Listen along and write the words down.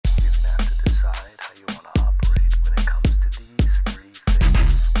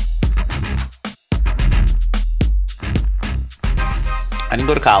I didn't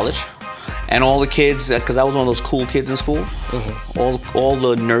go to college. And all the kids, because I was one of those cool kids in school, all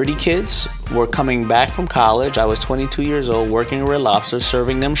the nerdy kids were coming back from college. I was 22 years old, working at Red Lobster,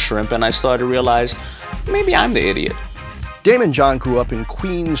 serving them shrimp, and I started to realize maybe I'm the idiot. Daymond John grew up in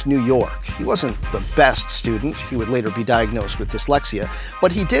Queens, New York. He wasn't the best student. He would later be diagnosed with dyslexia,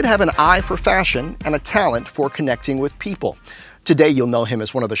 but he did have an eye for fashion and a talent for connecting with people. Today, you'll know him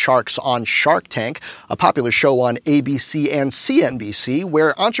as one of the sharks on Shark Tank, a popular show on ABC and CNBC,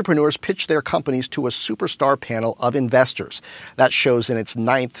 where entrepreneurs pitch their companies to a superstar panel of investors. That show's in its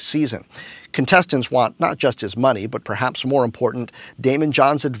 9th season. Contestants want not just his money, but perhaps more important, Daymond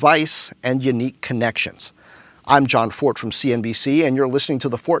John's advice and unique connections. I'm John Fort from CNBC, and you're listening to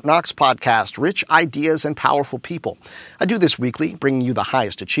the Fort Knox podcast, Rich Ideas and Powerful People. I do this weekly, bringing you the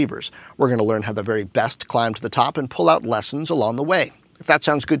highest achievers. We're going to learn how the very best climb to the top and pull out lessons along the way. If that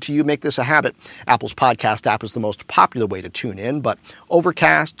sounds good to you, make this a habit. Apple's podcast app is the most popular way to tune in, but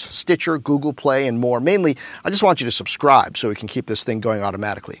Overcast, Stitcher, Google Play, and more. Mainly, I just want you to subscribe so we can keep this thing going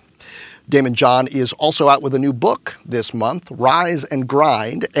automatically. Daymond John is also out with a new book this month, Rise and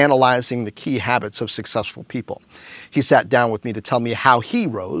Grind, analyzing the key habits of successful people. He sat down with me to tell me how he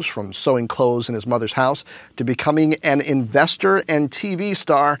rose from sewing clothes in his mother's house to becoming an investor and TV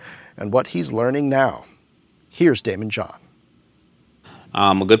star, and what he's learning now. Here's Daymond John.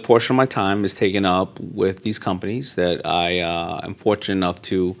 A good portion of my time is taken up with these companies that I am fortunate enough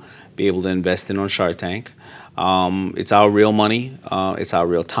to be able to invest in on Shark Tank. It's our real money, it's our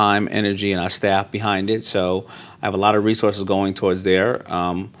real time, energy, and our staff behind it. So I have a lot of resources going towards there.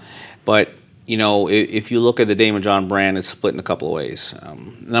 But, you know, if you look at the Daymond John brand, it's split in a couple of ways.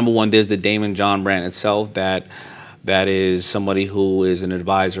 Number one, there's the Daymond John brand itself that is somebody who is an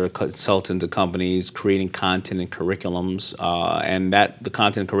advisor, a consultant to companies, creating content and curriculums, and that the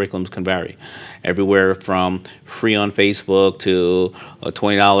content and curriculums can vary. Everywhere from free on Facebook to a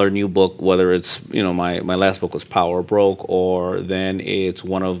 $20 new book, whether it's, you know, my last book was Power Broke, or then it's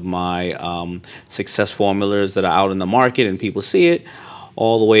one of my success formulas that are out in the market and people see it,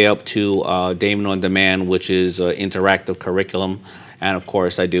 all the way up to Daymond on Demand, which is an interactive curriculum, and of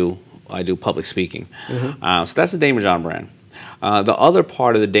course I do public speaking. So that's the Daymond John brand. The other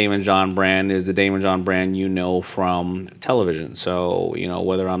part of the Daymond John brand is the Daymond John brand you know from television. So, you know,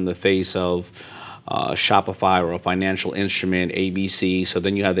 whether I'm the face of Shopify or a financial instrument, ABC, so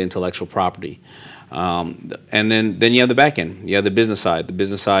then you have the intellectual property. And then you have the back end. You have the business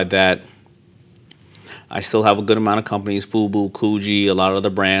side that I still have a good amount of companies, FUBU, Coogee, a lot of other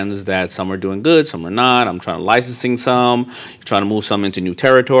brands that some are doing good, some are not. I'm trying to licensing some, trying to move some into new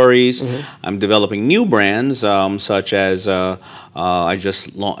territories. I'm developing new brands, such as I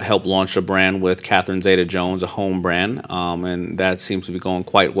just helped launch a brand with Catherine Zeta-Jones, a home brand, and that seems to be going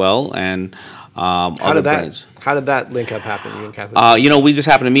quite well. And How did that link up happen, you and Catherine? You know, we just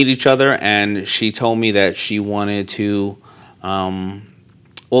happened to meet each other, and she told me that she wanted to,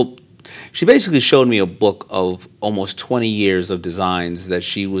 she basically showed me a book of almost 20 years of designs that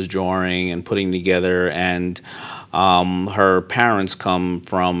she was drawing and putting together, and her parents come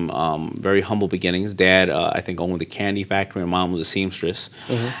from very humble beginnings. Dad, I think, owned a candy factory, and Mom was a seamstress.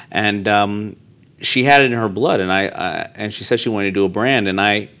 And she had it in her blood, and she said she wanted to do a brand, and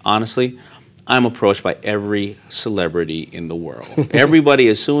I'm approached by every celebrity in the world. Everybody,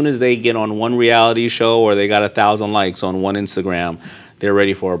 as soon as they get on one reality show or they got 1,000 likes on one Instagram, they're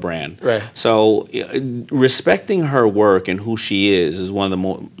ready for a brand. Right. So respecting her work and who she is one of the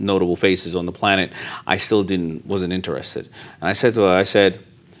most notable faces on the planet, I still wasn't interested. And I said to her,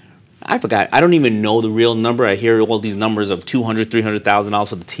 I forgot. I don't even know the real number. I hear all these numbers of $200,000, $300,000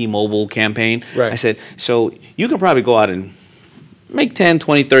 for the T-Mobile campaign. Right. I said, so you can probably go out and make $10,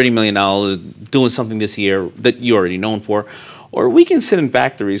 $20, $30 million doing something this year that you're already known for. Or we can sit in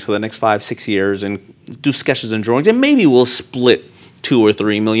factories for the next 5, 6 years and do sketches and drawings, and maybe we'll split $2 or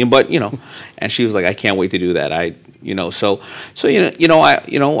 $3 million, but and she was like, I can't wait to do that. I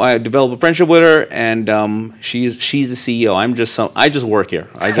developed a friendship with her, and she's the CEO. I just work here.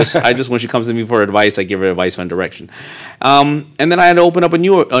 I just when she comes to me for advice, I give her advice on direction. And then I had to open up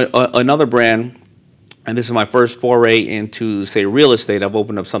another brand. And this is my first foray into, say, real estate. I've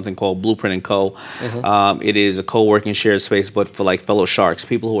opened up something called Blueprint & Co. It is a co-working shared space, but for like fellow sharks,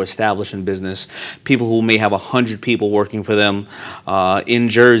 people who are established in business, people who may have 100 people working for them in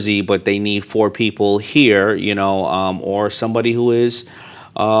Jersey, but they need 4 people here, or somebody who is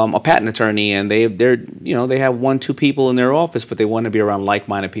a patent attorney, and they have 1, 2 people in their office, but they want to be around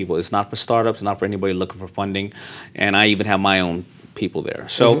like-minded people. It's not for startups, not for anybody looking for funding, and I even have my own people there.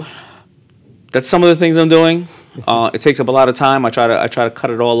 So. That's some of the things I'm doing. It takes up a lot of time. I try to cut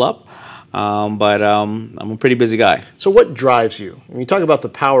it all up. But I'm a pretty busy guy. So what drives you? When you talk about the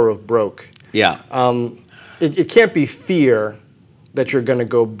power of broke, Yeah. it can't be fear that you're going to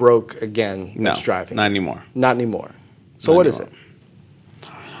go broke again that's driving not you. anymore. Not anymore. So Not what anymore. is it?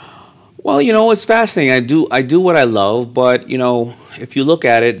 Well, it's fascinating. I do what I love, but if you look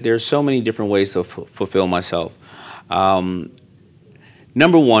at it, there's so many different ways to fulfill myself.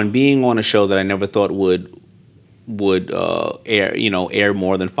 Number one, being on a show that I never thought would air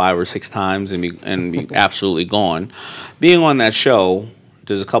more than 5 or 6 times and be absolutely gone. Being on that show,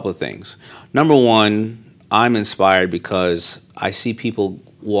 there's a couple of things. Number one, I'm inspired because I see people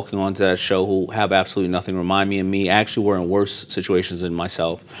walking onto that show who have absolutely nothing remind me of me. Actually, were in worse situations than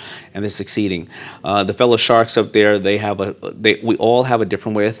myself, and they're succeeding. The fellow sharks up there, we all have a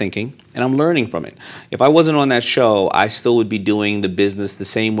different way of thinking, and I'm learning from it. If I wasn't on that show, I still would be doing the business the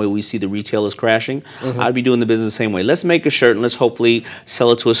same way we see the retailers crashing. I'd be doing the business the same way. Let's make a shirt and let's hopefully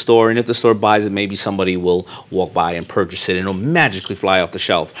sell it to a store, and if the store buys it, maybe somebody will walk by and purchase it, and it'll magically fly off the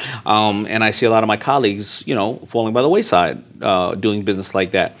shelf. And I see a lot of my colleagues, falling by the wayside, doing business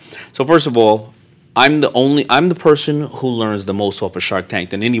like that. So first of all, I'm the person who learns the most off of Shark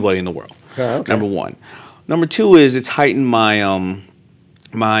Tank than anybody in the world. Okay. Number one. Number two is it's heightened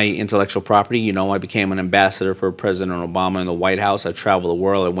my intellectual property. I became an ambassador for President Obama in the White House. I traveled the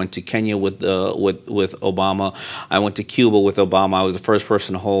world. I went to Kenya with Obama. I went to Cuba with Obama. I was the first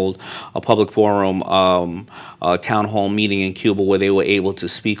person to hold a public forum, a town hall meeting in Cuba where they were able to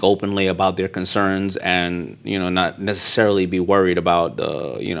speak openly about their concerns and not necessarily be worried about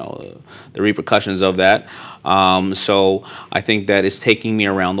the repercussions of that. So I think that it's taking me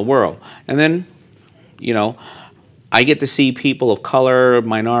around the world, and then I get to see people of color,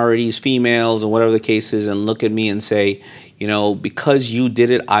 minorities, females, and whatever the case is, and look at me and say, because you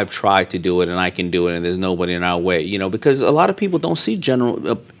did it, I've tried to do it, and I can do it, and there's nobody in our way. Because a lot of people don't see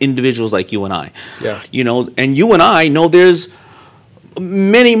general individuals like you and I. Yeah. And you and I know there's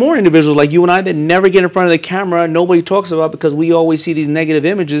many more individuals like you and I that never get in front of the camera. Nobody talks about because we always see these negative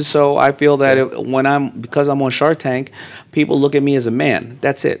images. So I feel that because I'm on Shark Tank, people look at me as a man.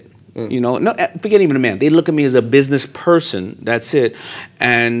 That's it. No, forget even a man. They look at me as a business person. That's it.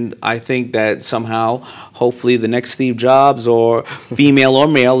 And I think that somehow, hopefully, the next Steve Jobs or female or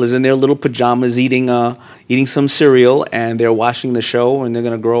male is in their little pajamas eating some cereal, and they're watching the show, and they're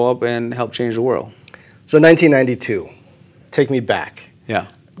going to grow up and help change the world. So 1992, take me back. Yeah.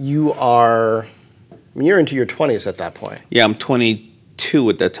 You're into your 20s at that point. Yeah, I'm 22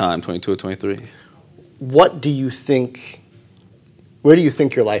 at that time, 22 or 23. Where do you think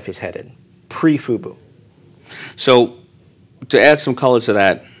your life is headed, pre-FUBU? So, to add some color to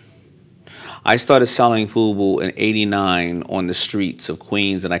that, I started selling FUBU in '89 on the streets of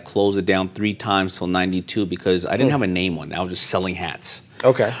Queens, and I closed it down 3 times till '92 because I didn't have a name on it. I was just selling hats.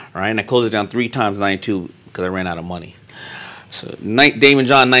 Okay. All right, and I closed it down 3 times in '92 because I ran out of money. So, Daymond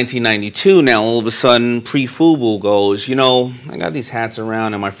John, 1992. Now, all of a sudden, pre-FUBU goes, I got these hats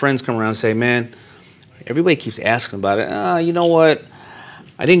around, and my friends come around and say, man, everybody keeps asking about it. You know what?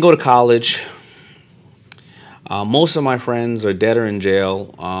 I didn't go to college. Most of my friends are dead or in jail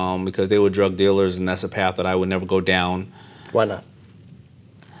because they were drug dealers, and that's a path that I would never go down. Why not?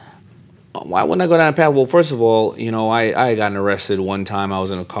 Why wouldn't I go down that path? Well, first of all, I had gotten arrested one time. I was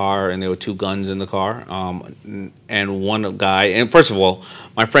in a car, and there were 2 guns in the car. And one guy, and first of all,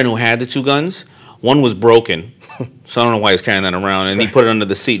 my friend who had the 2 guns, one was broken. So I don't know why he's carrying that around. And he put it under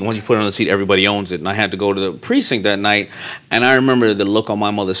the seat. And once you put it on the seat, everybody owns it. And I had to go to the precinct that night. And I remember the look on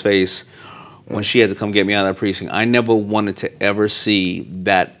my mother's face when she had to come get me out of that precinct. I never wanted to ever see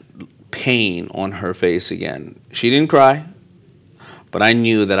that pain on her face again. She didn't cry, but I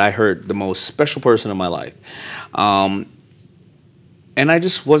knew that I hurt the most special person in my life. And I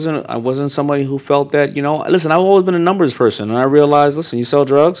just wasn't somebody who felt that, listen, I've always been a numbers person. And I realized, listen, you sell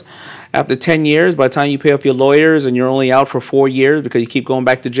drugs. After 10 years, by the time you pay off your lawyers and you're only out for 4 years because you keep going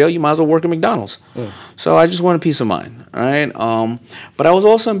back to jail, you might as well work at McDonald's. So I just wanted peace of mind, all right? But I was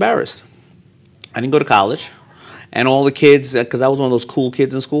also embarrassed. I didn't go to college. And all the kids, because I was one of those cool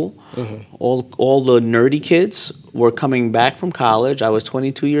kids in school, all the nerdy kids were coming back from college. I was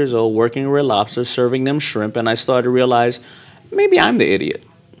 22 years old, working at Red Lobster, serving them shrimp, and I started to realize maybe I'm the idiot.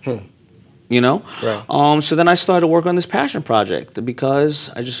 Right. So then I started to work on this passion project because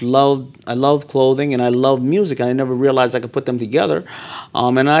I love clothing and I love music, and I never realized I could put them together.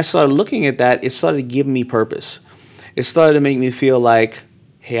 And I started looking at that. It started to give me purpose. It started to make me feel like,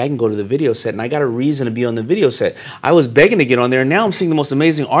 hey, I can go to the video set, and I got a reason to be on the video set. I was begging to get on there, and now I'm seeing the most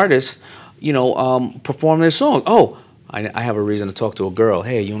amazing artists, perform their songs. Oh, I have a reason to talk to a girl.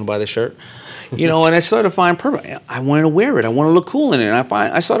 Hey, you want to buy this shirt? You know, and I started to find purpose. I wanted to wear it. I want to look cool in it. And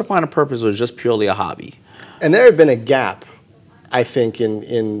I started to find a purpose. It was just purely a hobby. And there had been a gap, I think,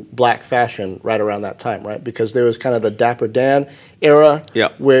 in black fashion right around that time, right? Because there was kind of the Dapper Dan era,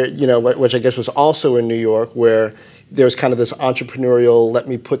 where, you know, which I guess was also in New York, where there was kind of this entrepreneurial, let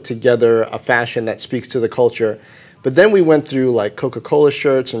me put together a fashion that speaks to the culture. But then we went through like Coca-Cola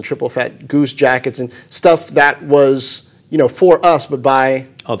shirts and triple fat goose jackets and stuff that was, you know, for us, but by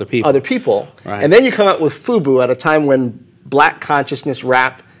other people. Right. And then you come out with FUBU at a time when black consciousness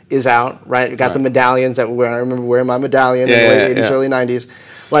rap is out, right? You got the medallions that I remember wearing my medallion in the late 80s, early 90s.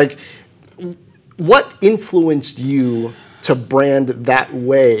 Like, what influenced you to brand that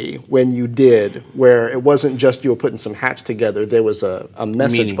way when you did, where it wasn't just you were putting some hats together, there was a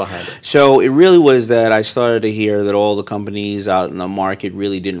message behind it? So it really was that I started to hear that all the companies out in the market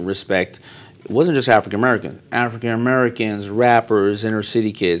really didn't respect. It wasn't just African Americans, rappers, inner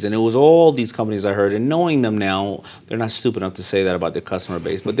city kids, and it was all these companies I heard. And knowing them now, they're not stupid enough to say that about their customer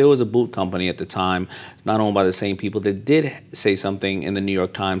base. But there was a boot company at the time, not owned by the same people, that did say something in the New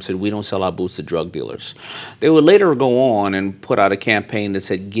York Times, said, we don't sell our boots to drug dealers. They would later go on and put out a campaign that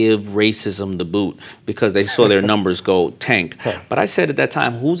said, give racism the boot, because they saw their numbers go tank. But I said at that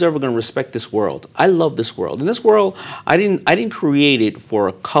time, who's ever going to respect this world? I love this world. And this world, I didn't create it for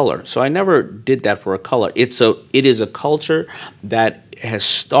a color. So I never did that for a color. It is a culture that has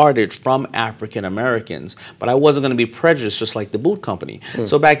started from African Americans, but I wasn't going to be prejudiced just like the boot company.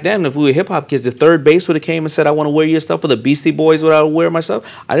 So back then, if we were hip hop kids, the third base would have came and said, I want to wear your stuff, or the Beastie Boys would I wear my stuff,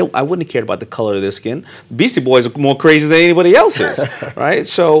 I wouldn't have cared about the color of their skin. The Beastie Boys are more crazy than anybody else is, right?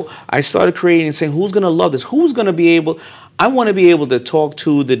 So I started creating and saying, who's going to love this? Who's going to be able... I want to be able to talk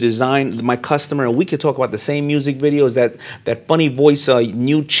to the design, my customer, and we could talk about the same music videos, that funny voice,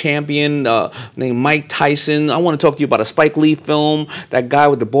 new champion named Mike Tyson. I want to talk to you about a Spike Lee film, that guy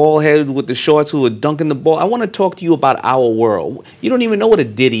with the bald head with the shorts who was dunking the ball. I want to talk to you about our world. You don't even know what a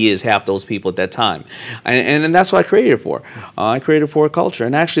ditty is, half those people at that time. And that's what I created it for. I created it for a culture.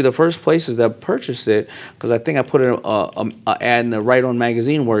 And actually the first places that purchased it, because I think I put an ad in the Right On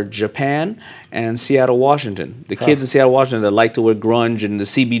magazine, were Japan and Seattle, Washington. The kids in Seattle, Washington that like to wear grunge and the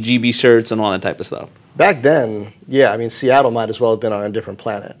CBGB shirts and all that type of stuff. Back then, yeah, I mean, Seattle might as well have been on a different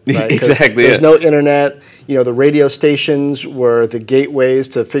planet. Right? Exactly. There's no internet. You know, the radio stations were the gateways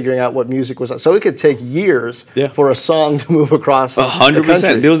to figuring out what music was on. So it could take years for a song to move across 100%. The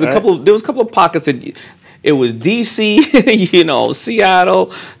country. There was a couple of pockets that it was DC, you know,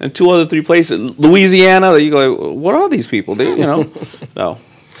 Seattle, and 2 other 3 places, Louisiana. You go, what are these people? They, you know, so.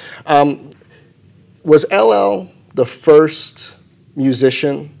 Was LL the first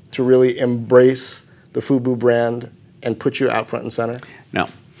musician to really embrace the FUBU brand and put you out front and center? No.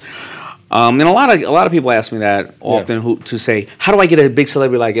 And a lot of people ask me that often to say, how do I get a big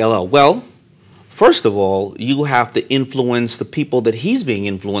celebrity like LL? Well, first of all, you have to influence the people that he's being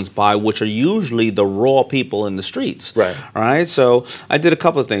influenced by, which are usually the raw people in the streets. Right. All right. So I did a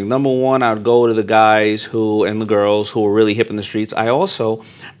couple of things. Number one, I would go to the guys and the girls who were really hip in the streets. I also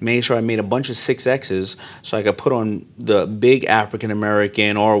made sure I made a bunch of 6Xs so I could put on the big African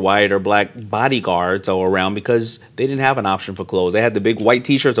American or white or black bodyguards all around, because they didn't have an option for clothes. They had the big white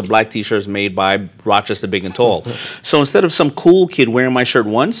T-shirts or black T-shirts made by Rochester Big and Tall. So instead of some cool kid wearing my shirt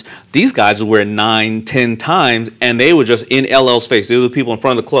once, these guys would wear 9, 10 times, and they were just in LL's face. They were the people in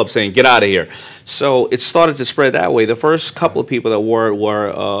front of the club saying, get out of here. So it started to spread that way. The first couple of people that wore it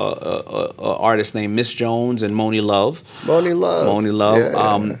were artists named Miss Jones and Moni Love. Moni Love.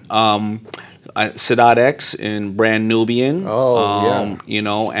 Sadat X in Brand Nubian. Oh, You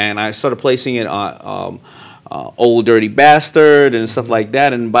know, and I started placing it on Old Dirty Bastard and stuff like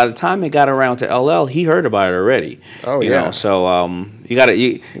that. And by the time it got around to LL, he heard about it already. Oh, you yeah. know, so you got to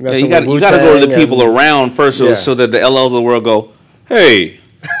go to the people around first, so that the LLs of the world go, hey,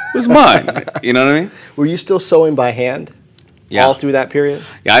 who's mine? You know what I mean? Were you still sewing by hand all through that period?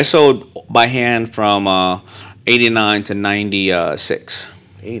 Yeah, I sewed by hand from 89 to 96.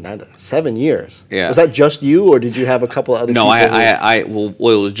 7 years. Yeah. Was that just you, or did you have a couple of other people? No, it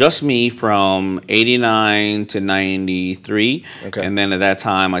was just me from 89 to 93. Okay. And then at that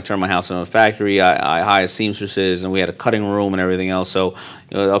time, I turned my house into a factory. I hired seamstresses, and we had a cutting room and everything else. So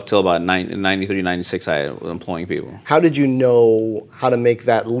up till about 93, 96, I was employing people. How did you know how to make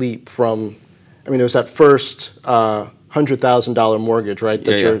that leap from, I mean, it was that first $100,000 mortgage, right,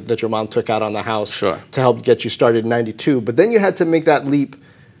 that your mom took out on the house to help get you started in 92. But then you had to make that leap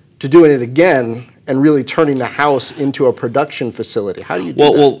to doing it again and really turning the house into a production facility. How do you do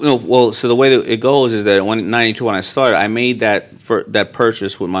that? So the way that it goes is that in '92 when I started, I made that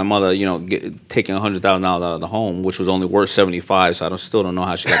purchase with my mother. Taking $100,000 out of the home, which was only worth 75. So I still don't know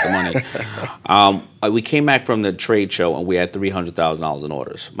how she got the money. We came back from the trade show and we had $300,000 in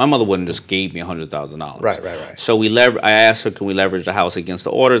orders. My mother wouldn't just gave me $100,000. Right. So I asked her, can we leverage the house against the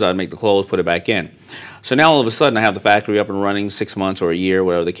orders? I'd make the clothes, put it back in. So now all of a sudden I have the factory up and running 6 months or a year,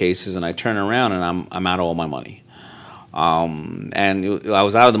 whatever the case is, and I turn around and I'm out of all my money. And I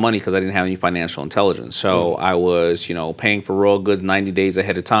was out of the money because I didn't have any financial intelligence. So I was, paying for raw goods 90 days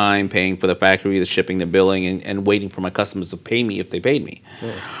ahead of time, paying for the factory, the shipping, the billing, and waiting for my customers to pay me if they paid me.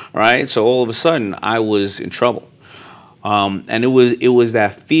 Right? So all of a sudden I was in trouble. And it was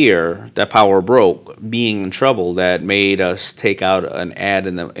that fear, that power broke, being in trouble, that made us take out an ad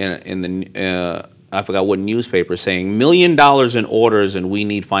in the I forgot what newspaper, saying $1 million in orders and we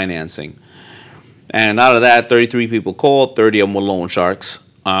need financing. And out of that, 33 people called, 30 of them were loan sharks.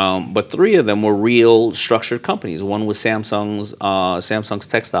 But 3 of them were real structured companies. One was Samsung's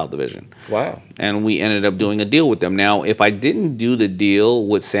textile division. Wow. And we ended up doing a deal with them. Now, if I didn't do the deal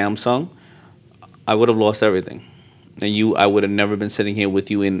with Samsung, I would have lost everything. And I would have never been sitting here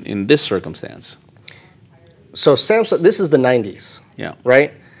with you in this circumstance. So Samsung, this is the 90s. Yeah.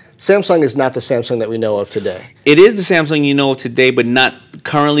 Right? Samsung is not the Samsung that we know of today. It is the Samsung you know of today, but not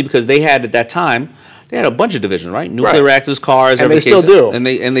currently, because they had at that time, they had a bunch of divisions, right? Nuclear reactors, cars, and they still do. And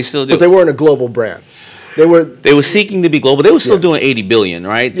they still do. But they weren't a global brand. They were seeking to be global. They were still doing $80 billion,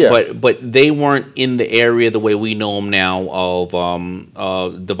 right? Yeah. But they weren't in the area the way we know them now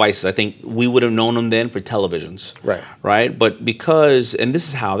of devices. I think we would have known them then for televisions. Right? But because, and this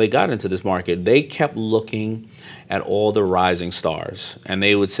is how they got into this market, they kept looking at all the rising stars. And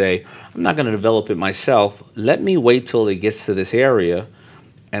they would say, I'm not going to develop it myself. Let me wait till it gets to this area.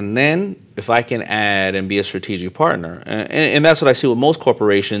 And then if I can add and be a strategic partner. And that's what I see with most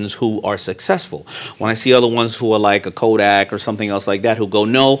corporations who are successful. When I see other ones who are like a Kodak or something else like that who go,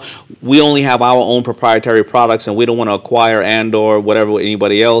 no, we only have our own proprietary products and we don't want to acquire and or whatever with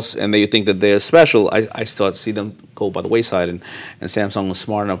anybody else, and they think that they're special, I start to see them go by the wayside. And Samsung was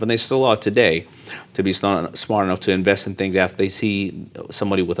smart enough, and they still are today, to be smart enough to invest in things after they see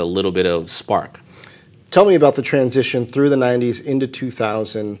somebody with a little bit of spark. Tell me about the transition through the 90s into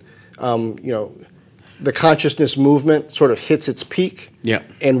 2000. The consciousness movement sort of hits its peak. Yeah.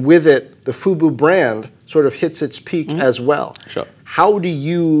 And with it, the FUBU brand sort of hits its peak as well. Sure. How do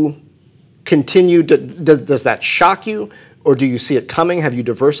you continue to, does that shock you? Or do you see it coming? Have you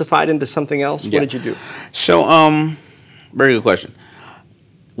diversified into something else? Yeah. What did you do? So, very good question.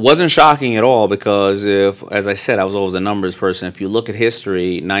 Wasn't shocking at all, because as I said, I was always a numbers person. If you look at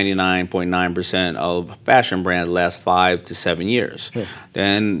history, 99.9% of fashion brands last 5 to 7 years.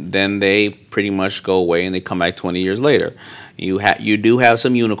 Then they pretty much go away and they come back 20 years later. You do have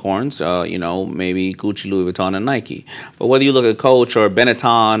some unicorns, maybe Gucci, Louis Vuitton, and Nike. But whether you look at Coach or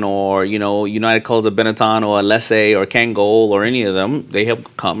Benetton or United Colors of Benetton or Alessi or Kangol or any of them, they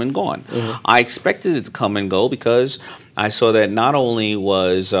have come and gone. I expected it to come and go because I saw that not only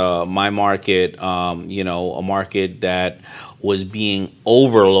was my market, a market that was being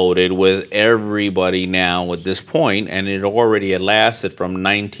overloaded with everybody now at this point, and it already had lasted from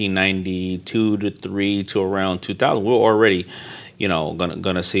 1992 to 3 to around 2000. We're already,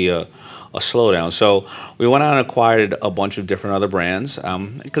 gonna see a slowdown. So we went out and acquired a bunch of different other brands,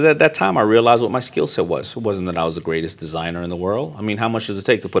 because at that time I realized what my skill set was. It wasn't that I was the greatest designer in the world. I mean, how much does it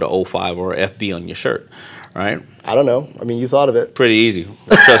take to put an 05 or a FB on your shirt, right? I don't know. I mean, you thought of it. Pretty easy.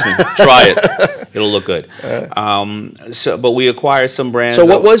 Trust me. Try it. It'll look good. But we acquired some brands. So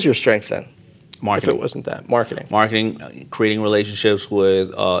what was your strength then? Marketing. If it wasn't that. Marketing, creating relationships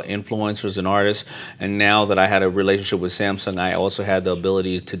with influencers and artists. And now that I had a relationship with Samsung, I also had the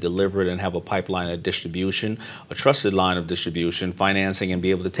ability to deliver it and have a pipeline of distribution, a trusted line of distribution, financing, and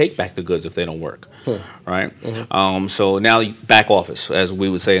be able to take back the goods if they don't work. Right? So now back office, as we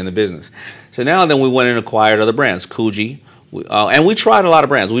would say in the business. So now then we went and acquired other brands, Coogee. And we tried a lot of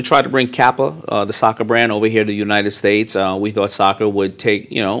brands. We tried to bring Kappa, the soccer brand, over here to the United States. We thought soccer would take,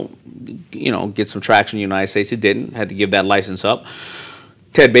 get some traction in the United States. It didn't. Had to give that license up.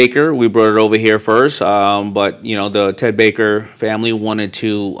 Ted Baker, we brought it over here first, but the Ted Baker family wanted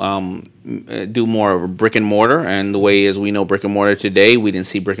to do more of a brick and mortar, and the way as we know brick and mortar today, we didn't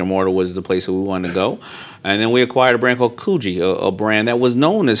see brick and mortar was the place that we wanted to go. And then we acquired a brand called Coogee, a brand that was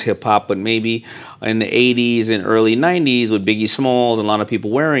known as hip hop, but maybe in the 80s and early 90s with Biggie Smalls and a lot of people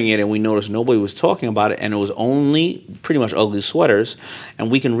wearing it, and we noticed nobody was talking about it, and it was only pretty much ugly sweaters,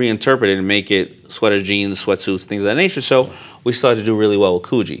 and we can reinterpret it and make it sweaters, jeans, sweatsuits, things of that nature. So we started to do really well with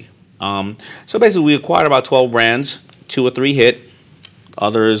Coogee. So basically, we acquired about 12 brands, 2 or 3 hit.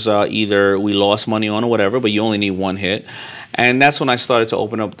 Others either we lost money on or whatever, but you only need 1 hit. And that's when I started to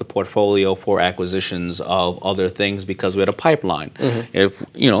open up the portfolio for acquisitions of other things because we had a pipeline. If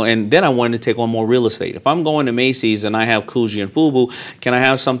and then I wanted to take on more real estate. If I'm going to Macy's and I have Coogee and FUBU, can I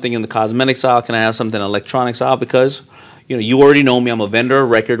have something in the cosmetics aisle? Can I have something in the electronics aisle? Because you already know me. I'm a vendor of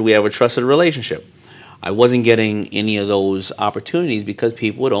record. We have a trusted relationship. I wasn't getting any of those opportunities because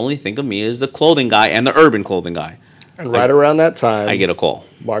people would only think of me as the clothing guy and the urban clothing guy. And around that time, I get a call.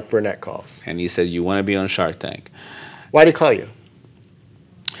 Mark Burnett calls. And he says, you want to be on Shark Tank. Why did he call you?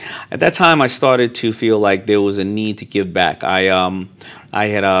 At that time, I started to feel like there was a need to give back. I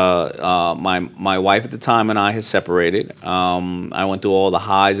had my wife at the time and I had separated. I went through all the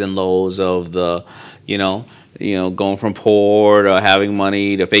highs and lows of the, going from poor to having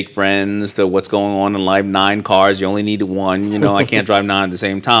money to fake friends to what's going on in life. 9 cars, you only need 1. I can't drive 9 at the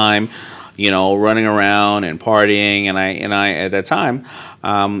same time. Running around and partying, and I at that time,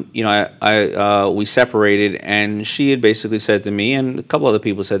 we separated, and she had basically said to me, and a couple other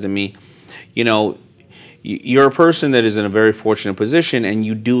people said to me, you're a person that is in a very fortunate position, and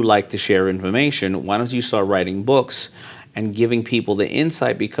you do like to share information. Why don't you start writing books and giving people the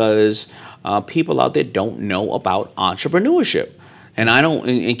insight, because people out there don't know about entrepreneurship, and I don't.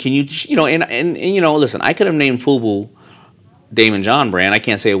 And can you, listen, I could have named FUBU Daymond John brand. I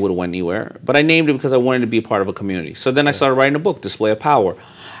can't say it would have went anywhere, but I named it because I wanted to be a part of a community. So then I started writing a book, Display of Power,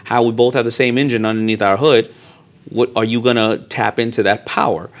 how we both have the same engine underneath our hood. What are you going to tap into that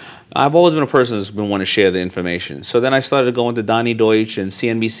power? I've always been a person that's been wanting to share the information. So then I started going to Donnie Deutsch and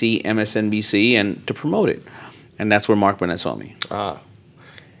CNBC, MSNBC, and to promote it. And that's where Mark Burnett saw me.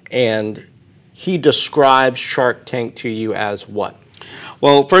 And he describes Shark Tank to you as what?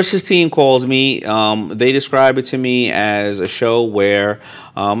 Well, first his team calls me. They describe it to me as a show where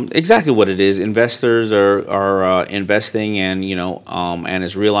exactly what it is. Investors are investing, and and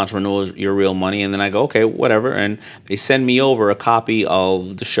as real entrepreneurs, your real money. And then I go, okay, whatever. And they send me over a copy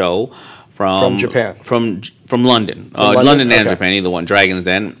of the show from Japan, from London, London and Japan, either one, Dragon's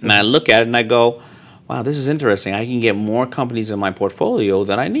Den. And I look at it and I go, wow, this is interesting. I can get more companies in my portfolio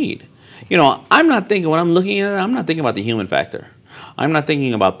than I need. I'm not thinking when I'm looking at it. I'm not thinking about the human factor. I'm not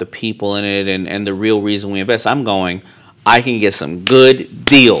thinking about the people in it and the real reason we invest. I'm going, I can get some good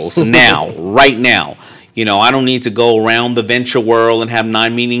deals now, right now. I don't need to go around the venture world and have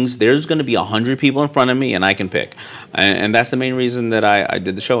 9 meetings. There's going to be 100 people in front of me, and I can pick. And that's the main reason that I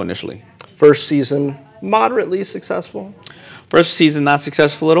did the show initially. First season, moderately successful? First season, not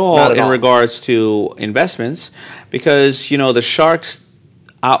successful at all in regards to investments, because, the Sharks,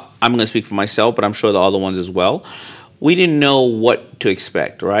 I'm going to speak for myself, but I'm sure the other ones as well. We didn't know what to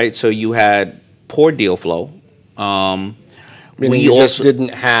expect, right? So you had poor deal flow. We just didn't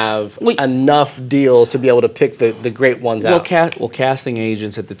have enough deals to be able to pick the great ones out. Casting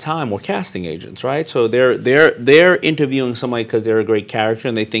agents at the time were casting agents, right? So they're interviewing somebody because they're a great character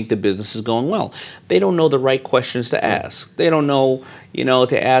and they think the business is going well. They don't know the right questions to ask. They don't know,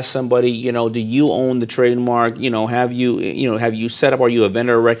 to ask somebody, do you own the trademark? Have you set up? Are you a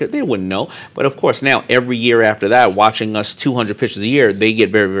vendor of record? They wouldn't know. But of course, now every year after that, watching us 200 pitches a year, they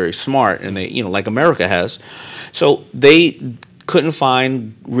get very, very smart, and they, like America has. So they couldn't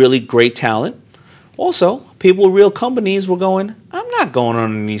find really great talent. Also, people with real companies were going, I'm not going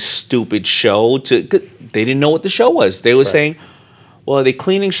on any stupid show. They didn't know what the show was. They were saying, well, are they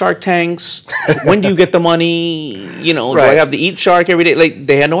cleaning Shark Tanks? When do you get the money? Do I have to eat shark every day? Like,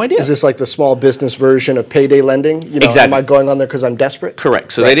 they had no idea. Is this like the small business version of payday lending? Exactly. Am I going on there because I'm desperate?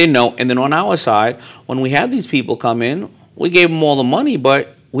 Correct. So they didn't know. And then on our side, when we had these people come in, we gave them all the money,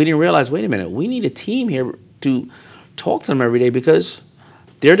 but we didn't realize, wait a minute, we need a team here to talk to them every day because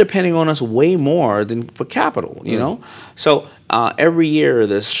they're depending on us way more than for capital, So every year,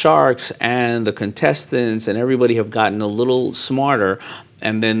 the Sharks and the Contestants and everybody have gotten a little smarter.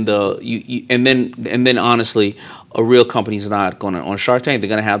 And then and then honestly, a real company's not going to on Shark Tank. They're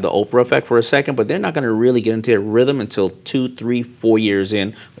going to have the Oprah effect for a second, but they're not going to really get into a rhythm until 2, 3, 4 years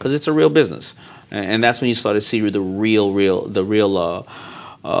in because it's a real business. And that's when you start to see the real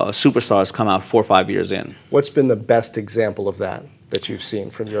superstars come out 4 or 5 years in. What's been the best example of that you've seen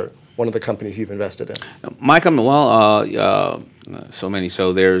from one of the companies you've invested in? My company, so many.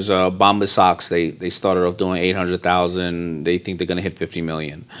 So there's Bombas Socks. They started off doing $800,000. They think they're going to hit $50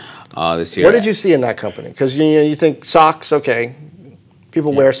 million this year. What did you see in that company? Because you think socks, okay,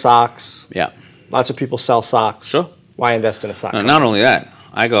 people wear socks. Yeah, lots of people sell socks. Sure. Why invest in a sock? Not only that,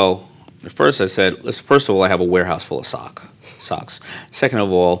 I go. First, I said, first of all, I have a warehouse full of socks. socks. Second of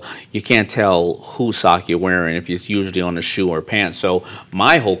all, you can't tell whose sock you're wearing if it's usually on a shoe or pants. So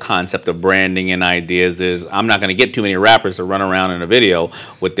my whole concept of branding and ideas is I'm not going to get too many rappers to run around in a video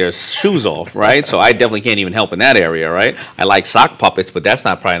with their shoes off, right? So I definitely can't even help in that area, right? I like sock puppets, but that's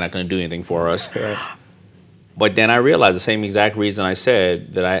probably not going to do anything for us. Right. But then I realized the same exact reason I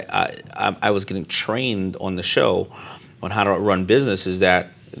said that I was getting trained on the show on how to run business is that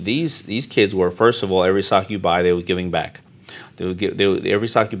these kids were, first of all, every sock you buy, they were giving back. Every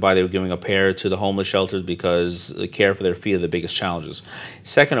sock you buy, they were giving a pair to the homeless shelters because the care for their feet are the biggest challenges.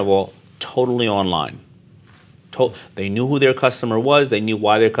 Second of all, totally online. They knew who their customer was. They knew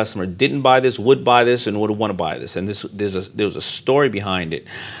why their customer didn't buy this, would buy this, and would want to buy this. And there was a story behind it.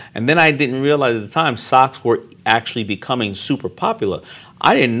 And then I didn't realize at the time socks were actually becoming super popular.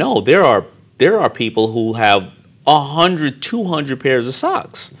 I didn't know there are people who have 100, 200 pairs of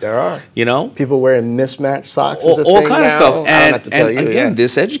socks. There are. You know? People wearing mismatched socks is a all thing kind of now. stuff. I don't have to tell you. Again,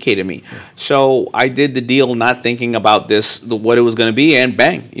 this educated me. So I did the deal not thinking about what it was going to be, and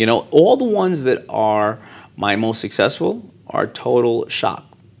bang. You know, all the ones that are my most successful are total shock.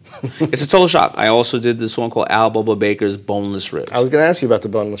 It's a total shock. I also did this one called Al Bubba Baker's Boneless Ribs. I was going to ask you about the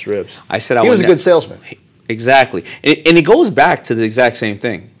boneless ribs. I said he was a good salesman. Exactly. And it goes back to the exact same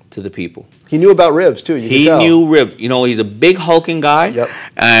thing, to the people. He knew about ribs, too. He knew ribs. You know, he's a big hulking guy. Yep.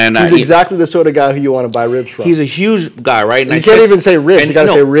 And he's exactly the sort of guy who you want to buy ribs from. He's a huge guy, right? And you can't even say ribs. You got to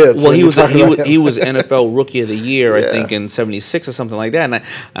say ribs. Well, he was NFL Rookie of the Year, I think, in '76 or something like that. And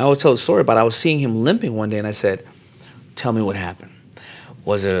I always tell the story about I was seeing him limping one day, and I said, "Tell me what happened.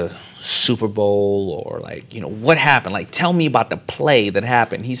 Was it a Super Bowl or what happened? Like, tell me about the play that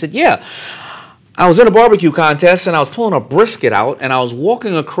happened." He said, "Yeah. I was in a barbecue contest, and I was pulling a brisket out, and I was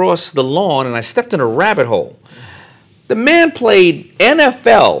walking across the lawn, and I stepped in a rabbit hole. The man played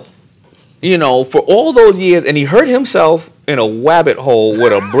NFL, for all those years, and he hurt himself in a rabbit hole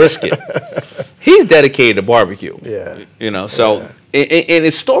with a brisket. He's dedicated to barbecue. Yeah. So, and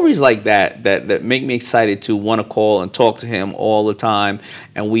it's stories like that make me excited to want to call and talk to him all the time,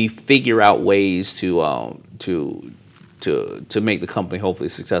 and we figure out ways to make the company hopefully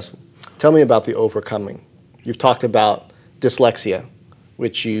successful." Tell me about the overcoming. You've talked about dyslexia,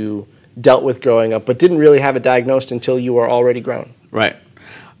 which you dealt with growing up, but didn't really have it diagnosed until you were already grown. Right.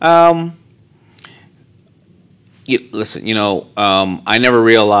 Listen, I never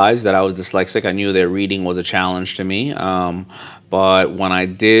realized that I was dyslexic. I knew that reading was a challenge to me. But when I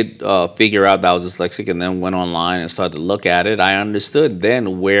did figure out that I was dyslexic and then went online and started to look at it, I understood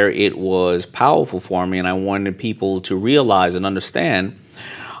then where it was powerful for me, and I wanted people to realize and understand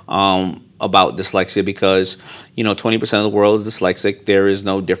about dyslexia because, 20% of the world is dyslexic. There is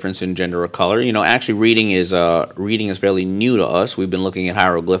no difference in gender or color. Actually reading is fairly new to us. We've been looking at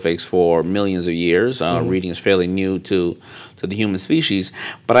hieroglyphics for millions of years. Reading is fairly new to the human species.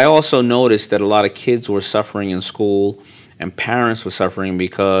 But I also noticed that a lot of kids were suffering in school and parents were suffering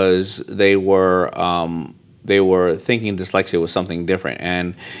because they were thinking dyslexia was something different.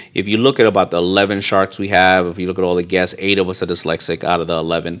 And if you look at about the 11 sharks we have, if you look at all the guests, 8 of us are dyslexic out of the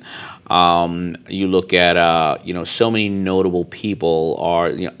 11. You look at, so many notable people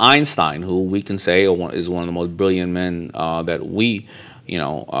are, Einstein, who we can say is one of the most brilliant men that we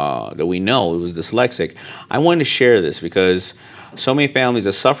know, was dyslexic. I wanted to share this because so many families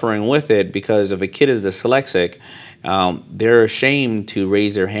are suffering with it because if a kid is dyslexic, they're ashamed to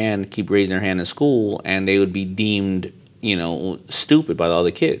keep raising their hand in school, and they would be deemed, stupid by the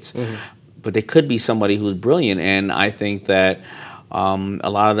other kids. Mm-hmm. But they could be somebody who's brilliant, and I think that a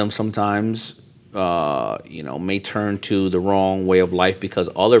lot of them sometimes, may turn to the wrong way of life because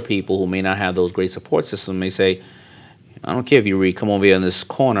other people who may not have those great support systems may say, "I don't care if you read, come over here in this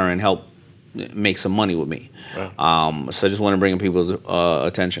corner and help make some money with me." Right. So I just want to bring people's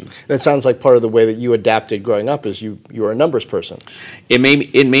attention. That sounds like part of the way that you adapted growing up is you were a numbers person. It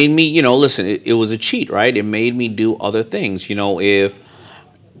made me, listen, it was a cheat, right? It made me do other things.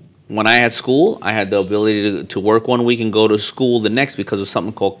 When I had school, I had the ability to work one week and go to school the next because of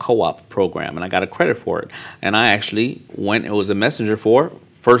something called co-op program, and I got a credit for it. And I actually went and was a messenger for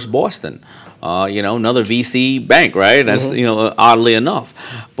First Boston. Another VC bank, right? That's, oddly enough.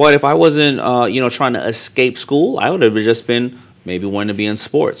 But if I wasn't, trying to escape school, I would have just been maybe wanting to be in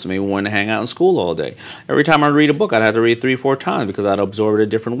sports, maybe wanting to hang out in school all day. Every time I'd read a book, I'd have to read 3-4 times because I'd absorb it a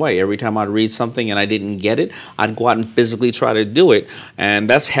different way. Every time I'd read something and I didn't get it, I'd go out and physically try to do it. And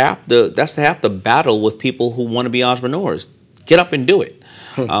that's half the battle with people who want to be entrepreneurs. Get up and do it.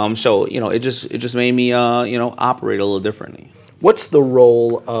 So, it just made me, operate a little differently. What's the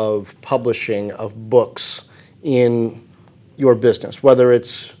role of publishing of books in your business, whether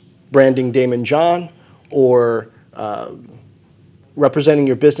it's branding Daymond John or representing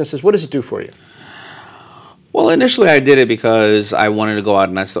your businesses? What does it do for you? Well, initially I did it because I wanted to go out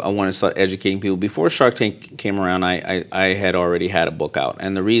and I wanted to start educating people. Before Shark Tank came around, I had already had a book out.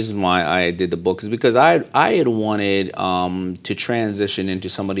 And the reason why I did the book is because I had wanted to transition into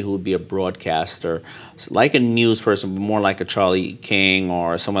somebody who would be a broadcaster, like a news person, but more like a Charlie King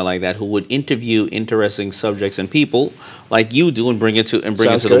or somebody like that, who would interview interesting subjects and people like you do and bring it to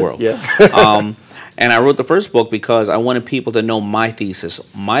the world. Yeah. And I wrote the first book because I wanted people to know my thesis,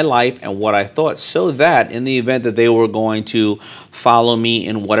 my life, and what I thought, so that in the event that they were going to follow me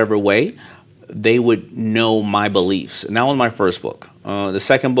in whatever way, they would know my beliefs. And that was my first book. The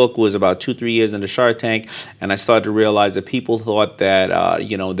second book was about 2-3 years into Shark Tank, and I started to realize that people thought that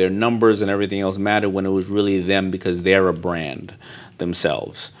their numbers and everything else mattered when it was really them, because they're a brand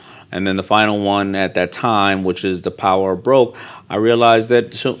themselves. And then the final one at that time, which is The Power of Broke, I realized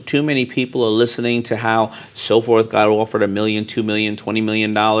that too many people are listening to how so forth got offered $1 million, $2 million, $20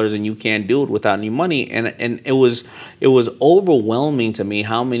 million, and you can't do it without any money. And it was overwhelming to me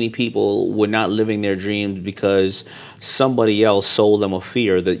how many people were not living their dreams because somebody else sold them a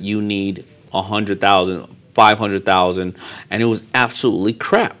fear that you need 100,000, 500,000, and it was absolutely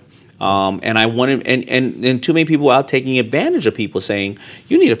crap. And I wanted, and too many people were out taking advantage of people saying,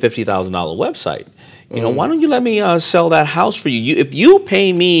 you need a $50,000 website. Why don't you let me sell that house for you? If you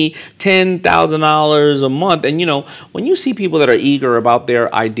pay me $10,000 a month, and when you see people that are eager about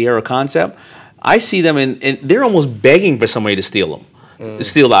their idea or concept, I see them and they're almost begging for somebody to steal them.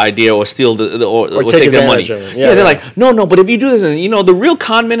 Steal the idea or steal or take their money. Yeah, they're like, no, but if you do this, and the real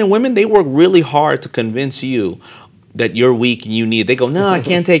con men and women, they work really hard to convince you that you're weak and you need. They go, no, I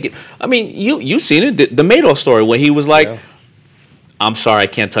can't take it. I mean, you've seen it, the Madoff story, where he was like, I'm sorry, I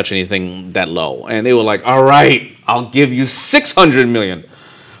can't touch anything that low. And they were like, all right, I'll give you $600 million.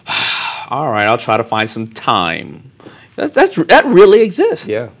 All right, I'll try to find some time. That really exists.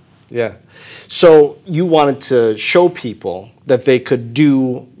 Yeah. So you wanted to show people that they could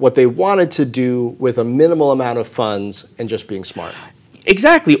do what they wanted to do with a minimal amount of funds and just being smart.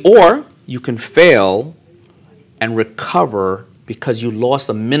 Exactly. Or you can fail and recover because you lost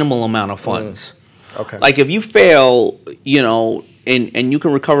a minimal amount of funds. Okay. Like if you fail, and you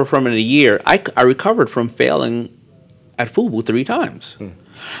can recover from it in a year. I recovered from failing at FUBU 3 times.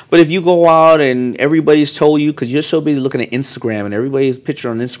 But if you go out and everybody's told you, because you're so busy looking at Instagram and everybody's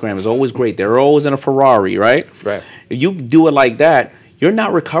picture on Instagram is always great. They're always in a Ferrari, right? Right. If you do it like that, you're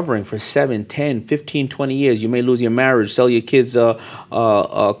not recovering for 7, 10, 15, 20 years. You may lose your marriage, sell your kids a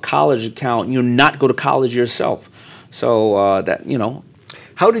college account, and you'll not go to college yourself. So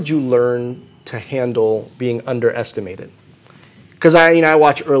How did you learn to handle being underestimated? Because I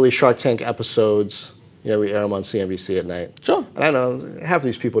watch early Shark Tank episodes. We air them on CNBC at night. Sure. And I know half of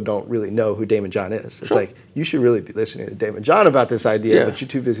these people don't really know who Daymond John is. It's like, you should really be listening to Daymond John about this idea, but you're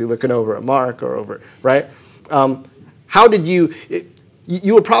too busy looking over at Mark or over, right? How did you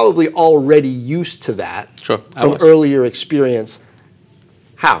were probably already used to that from earlier experience.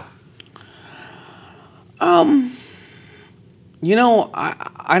 How? I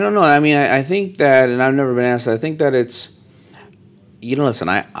don't know. I mean, I think that, and I've never been asked, I think that it's, listen,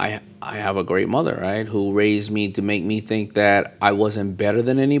 I have a great mother, right, who raised me to make me think that I wasn't better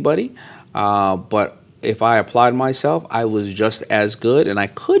than anybody. But if I applied myself, I was just as good and I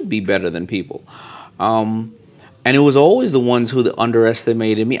could be better than people. And it was always the ones who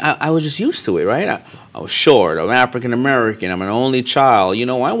underestimated me. I was just used to it, right? I was short. I'm African American. I'm an only child.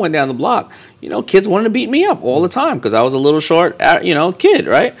 I went down the block. Kids wanted to beat me up all the time because I was a little short, kid,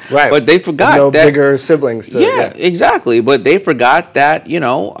 right? Right. But they forgot no that bigger siblings. Exactly. But they forgot that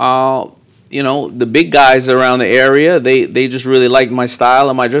the big guys around the area, they just really liked my style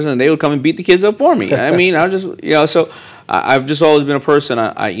and my dress, and they would come and beat the kids up for me. I mean, I just so I've just always been a person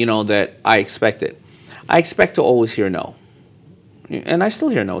that I expect it. I expect to always hear no, and I still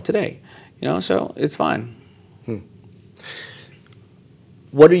hear no today. So it's fine.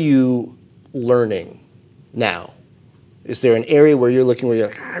 What are you learning now? Is there an area where you're looking where you're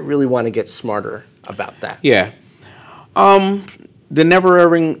like, I really want to get smarter about that? Yeah. The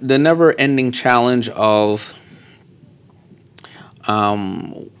never-ending challenge of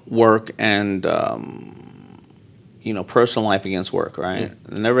work and personal life against work, right?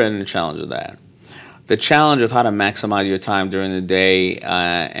 The never-ending challenge of that. The challenge of how to maximize your time during the day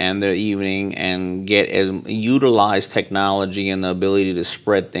and the evening and utilize technology and the ability to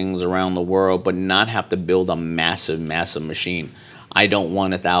spread things around the world, but not have to build a massive, massive machine. I don't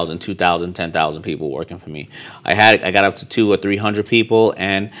want 1,000, 2,000, 10,000 people working for me. I got up to 200 or 300 people,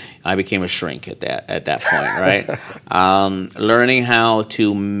 and I became a shrink at that point, right? Learning how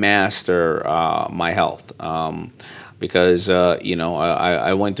to master my health. because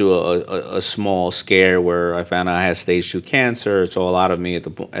I went through a small scare where I found out I had stage 2 cancer. It's all out of me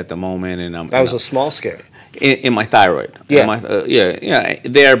at the moment, and that was a small scare. In my thyroid. Yeah.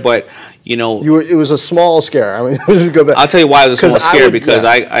 There, but it was a small scare. I mean, go back. I'll tell you why it was a small scare,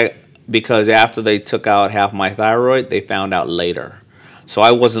 because after they took out half my thyroid, they found out later. So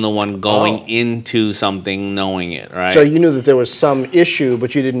I wasn't the one going into something knowing it, right? So you knew that there was some issue,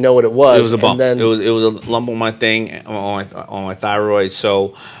 but you didn't know what it was. It was a bump. It was a lump on my thing, on my thyroid.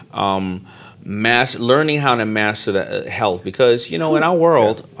 So learning how to master the health, because in our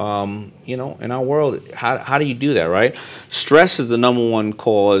world, how do you do that, right? Stress is the number one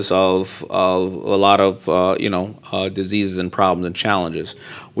cause of a lot of diseases and problems and challenges.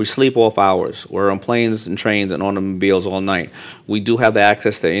 We sleep off hours. We're on planes and trains and automobiles all night. We do have the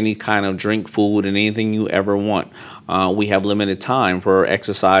access to any kind of drink, food, and anything you ever want. We have limited time for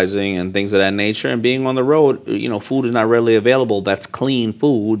exercising and things of that nature. And being on the road, food is not readily available. That's clean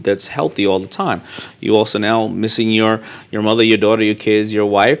food that's healthy all the time. You also now missing your mother, your daughter, your kids, your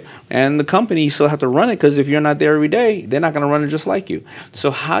wife, and the company. You still have to run it, because if you're not there every day, they're not going to run it just like you.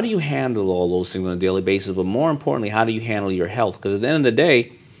 So how do you handle all those things on a daily basis? But more importantly, how do you handle your health? Because at the end of the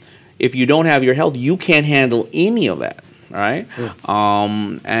day, if you don't have your health, you can't handle any of that, all right?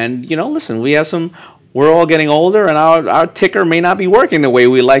 And, listen, we're all getting older, and our ticker may not be working the way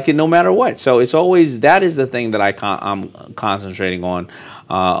we like it no matter what. So it's always, that is the thing that I'm concentrating on,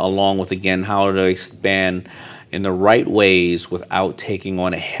 along with, again, how to expand in the right ways without taking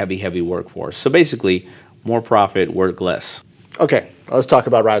on a heavy workforce. So basically, more profit, work less. Okay, let's talk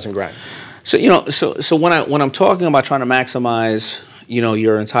about Rise and Grind. So, so when I'm talking about trying to maximize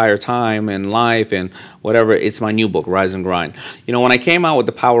your entire time and life and whatever, it's my new book, Rise and Grind. When I came out with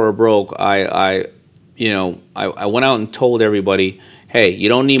The Power of Broke, I went out and told everybody, hey, you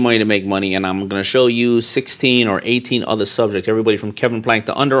don't need money to make money, and I'm going to show you 16 or 18 other subjects, everybody from Kevin Plank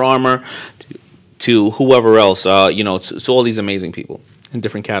to Under Armour to whoever else, to all these amazing people in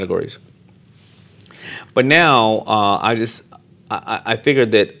different categories. But now I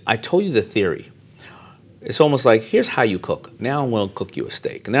figured that I told you the theory. It's almost like, here's how you cook. Now I'm going to cook you a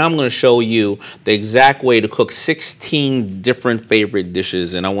steak. Now I'm going to show you the exact way to cook 16 different favorite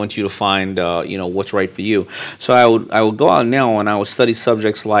dishes, and I want you to find, what's right for you. So I would go out now and I would study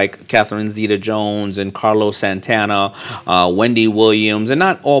subjects like Catherine Zeta-Jones and Carlos Santana, Wendy Williams, and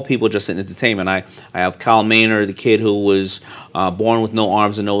not all people just in entertainment. I have Kyle Maynard, the kid who was born with no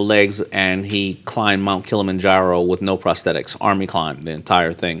arms and no legs, and he climbed Mount Kilimanjaro with no prosthetics, army climb, the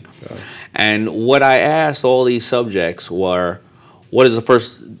entire thing. Okay. And what I asked all these subjects were, what is the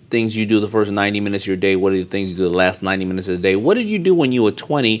first things you do the first 90 minutes of your day? What are the things you do the last 90 minutes of the day? What did you do when you were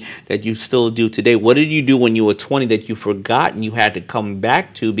 20 that you still do today? What did you do when you were 20 that you forgot and you had to come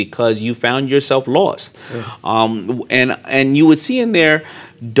back to because you found yourself lost? Yeah. And you would see in there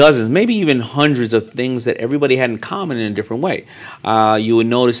dozens, maybe even hundreds of things that everybody had in common in a different way. You would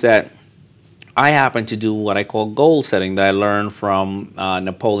notice that I happen to do what I call goal setting that I learned from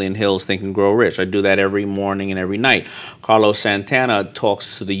Napoleon Hill's Think and Grow Rich. I do that every morning and every night. Carlos Santana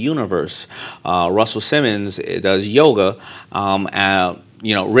talks to the universe. Russell Simmons does yoga.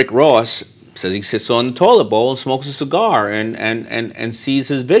 Rick Ross says he sits on the toilet bowl and smokes a cigar and sees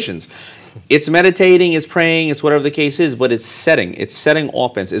his visions. It's meditating, it's praying, it's whatever the case is, but it's setting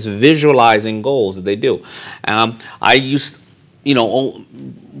offense, it's visualizing goals that they do.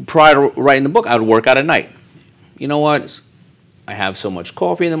 Prior to writing the book, I would work out at night. You know what? I have so much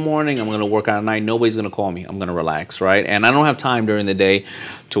coffee in the morning. I'm going to work out at night. Nobody's going to call me. I'm going to relax, right? And I don't have time during the day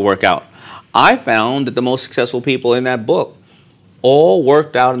to work out. I found that the most successful people in that book all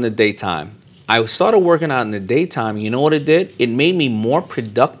worked out in the daytime. I started working out in the daytime. You know what it did? It made me more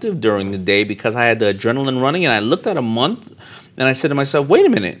productive during the day because I had the adrenaline running. And I looked at a month and I said to myself, wait a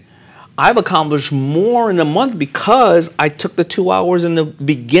minute. I've accomplished more in a month because I took the 2 hours in the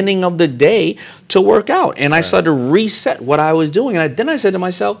beginning of the day to work out. And I started to reset what I was doing. And then I said to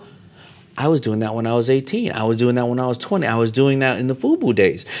myself, I was doing that when I was 18. I was doing that when I was 20. I was doing that in the FUBU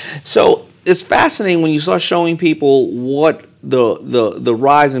days. So it's fascinating when you start showing people what the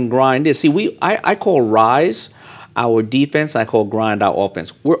rise and grind is. See, I call rise our defense, I call grind our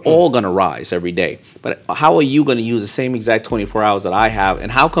offense. We're all going to rise every day. But how are you going to use the same exact 24 hours that I have? And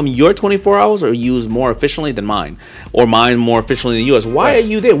how come your 24 hours are used more efficiently than mine? Or mine more efficiently than yours? Why are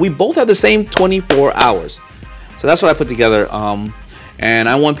you there? We both have the same 24 hours. So that's what I put together. And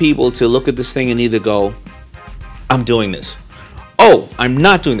I want people to look at this thing and either go, I'm doing this. Oh, I'm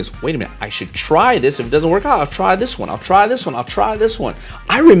not doing this. Wait a minute. I should try this. If it doesn't work out, I'll try this one. I'll try this one. I'll try this one.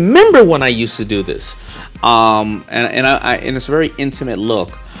 I remember when I used to do this. And it's a very intimate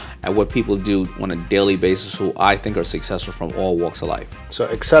look. at what people do on a daily basis who I think are successful from all walks of life. So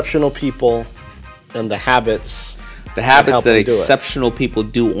exceptional people and the habits. The habits that exceptional people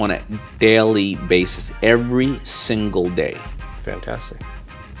do on a daily basis, every single day. Fantastic.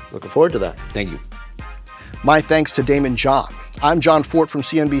 Looking forward to that. Thank you. My thanks to Daymond John. I'm John Fort from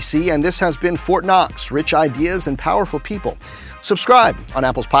CNBC, and this has been Fort Knox, Rich Ideas and Powerful People. Subscribe on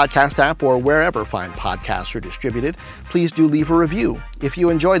Apple's podcast app or wherever fine podcasts are distributed. Please do leave a review if you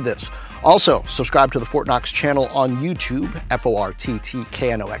enjoyed this. Also, subscribe to the Fort Knox channel on YouTube,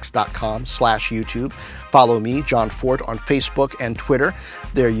 forttknox.com/YouTube. Follow me, John Fort, on Facebook and Twitter.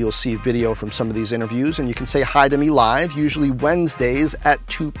 There you'll see video from some of these interviews, and you can say hi to me live, usually Wednesdays at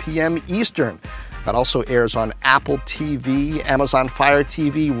 2 p.m. Eastern. That also airs on Apple TV, Amazon Fire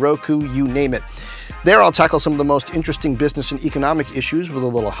TV, Roku, you name it. There I'll tackle some of the most interesting business and economic issues with a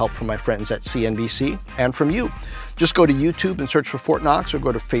little help from my friends at CNBC and from you. Just go to YouTube and search for Fort Knox, or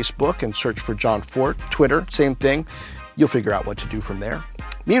go to Facebook and search for John Fort. Twitter, same thing. You'll figure out what to do from there.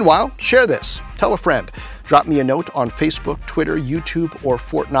 Meanwhile, share this. Tell a friend. Drop me a note on Facebook, Twitter, YouTube, or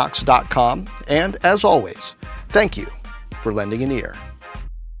fortknox.com. And as always, thank you for lending an ear.